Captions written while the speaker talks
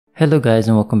Hello guys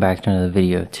and welcome back to another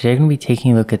video. Today I'm going to be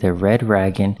taking a look at the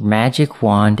Redragon Magic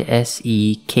Wand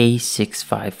SE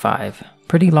K655.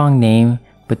 Pretty long name,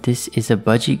 but this is a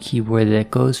budget keyboard that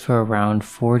goes for around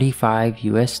 $45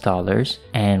 US,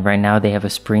 and right now they have a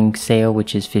spring sale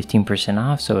which is 15%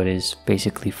 off, so it is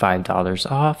basically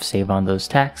 $5 off. Save on those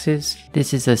taxes.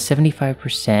 This is a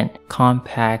 75%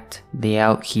 compact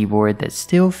layout keyboard that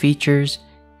still features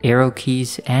arrow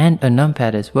keys and a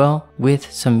numpad as well,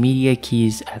 with some media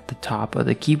keys at the top of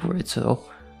the keyboard. So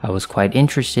I was quite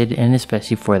interested, and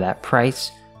especially for that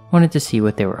price, wanted to see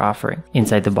what they were offering.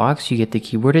 Inside the box you get the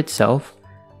keyboard itself,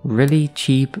 really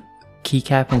cheap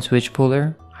keycap and switch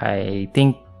puller. I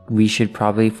think we should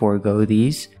probably forego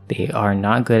these. They are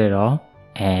not good at all,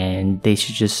 and they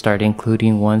should just start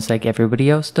including ones like everybody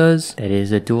else does. That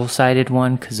is a dual-sided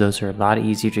one, because those are a lot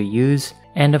easier to use.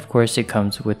 And of course it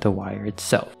comes with the wire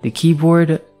itself. The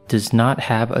keyboard does not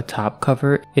have a top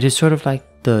cover. It is sort of like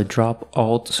the Drop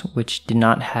Alt, which did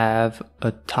not have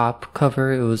a top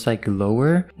cover. It was like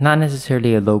lower. Not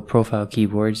necessarily a low profile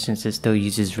keyboard since it still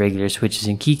uses regular switches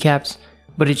and keycaps,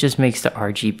 but it just makes the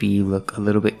RGB look a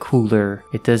little bit cooler.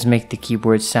 It does make the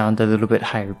keyboard sound a little bit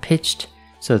higher pitched,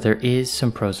 so there is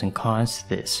some pros and cons to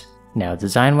this. Now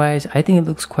design wise, I think it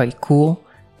looks quite cool.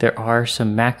 There are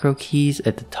some macro keys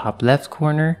at the top left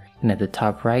corner, and at the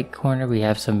top right corner we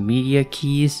have some media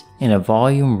keys and a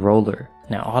volume roller.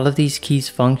 Now all of these keys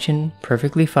function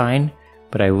perfectly fine,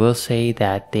 but I will say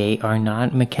that they are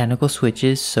not mechanical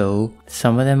switches, so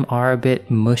some of them are a bit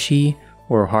mushy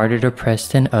or harder to press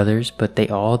than others, but they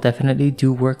all definitely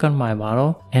do work on my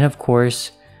model. And of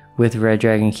course, with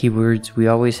Redragon keyboards, we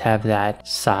always have that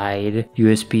side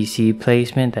USB-C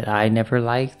placement that I never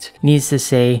liked. Needs to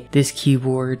say, this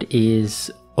keyboard is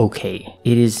okay.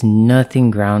 It is nothing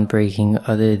groundbreaking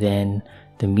other than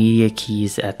the media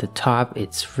keys at the top.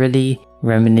 It's really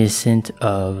reminiscent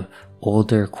of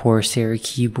older Corsair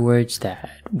keyboards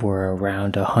that were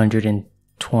around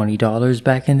 $120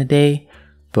 back in the day,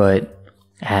 but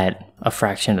at a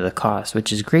fraction of the cost,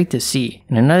 which is great to see.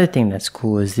 And another thing that's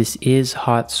cool is this is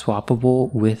hot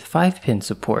swappable with 5-pin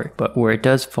support, but where it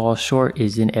does fall short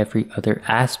is in every other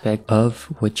aspect of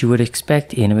what you would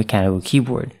expect in a mechanical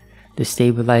keyboard. The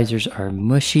stabilizers are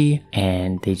mushy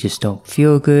and they just don't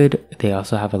feel good. They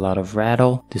also have a lot of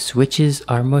rattle. The switches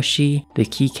are mushy. The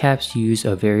keycaps use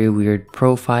a very weird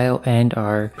profile and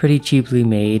are pretty cheaply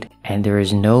made, and there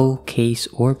is no case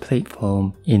or plate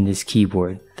foam in this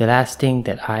keyboard. The last thing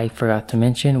that I forgot to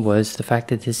mention was the fact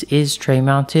that this is tray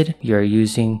mounted. You're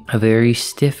using a very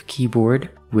stiff keyboard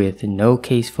with no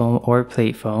case foam or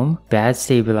plate foam, bad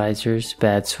stabilizers,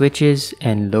 bad switches,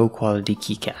 and low quality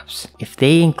keycaps. If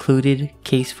they included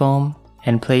case foam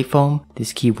and plate foam,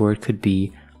 this keyboard could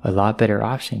be a lot better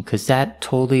option, because that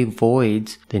totally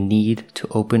voids the need to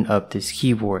open up this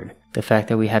keyboard. The fact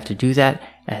that we have to do that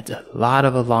adds a lot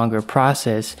of a longer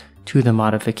process to the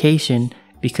modification,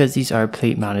 because these are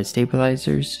plate mounted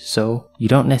stabilizers, so you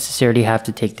don't necessarily have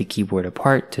to take the keyboard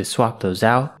apart to swap those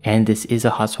out. And this is a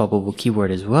hot swappable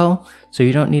keyboard as well, so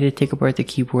you don't need to take apart the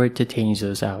keyboard to change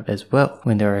those out as well.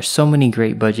 When there are so many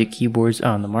great budget keyboards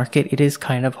on the market, it is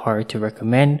kind of hard to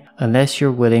recommend unless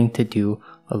you're willing to do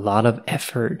a lot of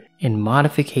effort and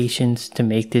modifications to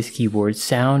make this keyboard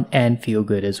sound and feel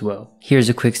good as well. Here's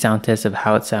a quick sound test of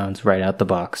how it sounds right out the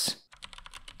box.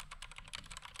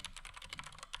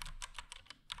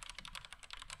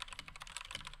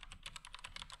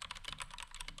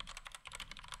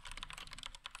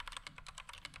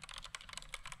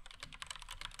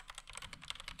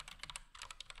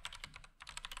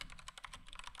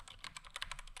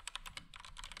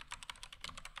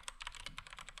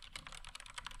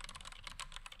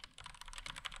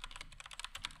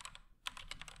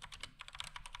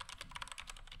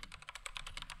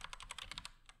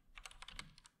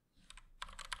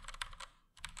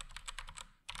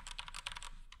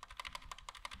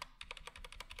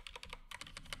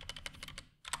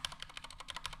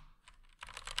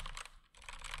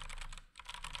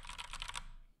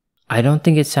 I don't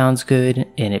think it sounds good,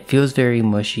 and it feels very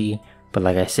mushy, but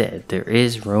like I said, there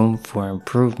is room for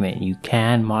improvement. You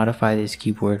can modify this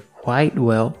keyboard quite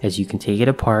well, as you can take it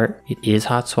apart. It is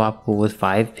hot swappable with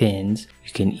 5 pins.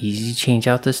 You can easily change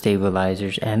out the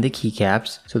stabilizers and the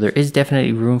keycaps, so there is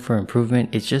definitely room for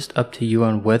improvement. It's just up to you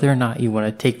on whether or not you want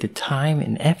to take the time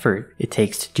and effort it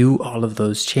takes to do all of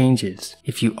those changes.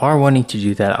 If you are wanting to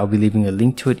do that, I'll be leaving a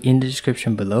link to it in the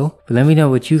description below. But let me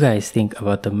know what you guys think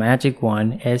about the Magic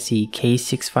Wand SE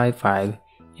K655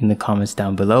 in the comments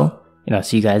down below, and I'll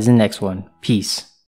see you guys in the next one. Peace.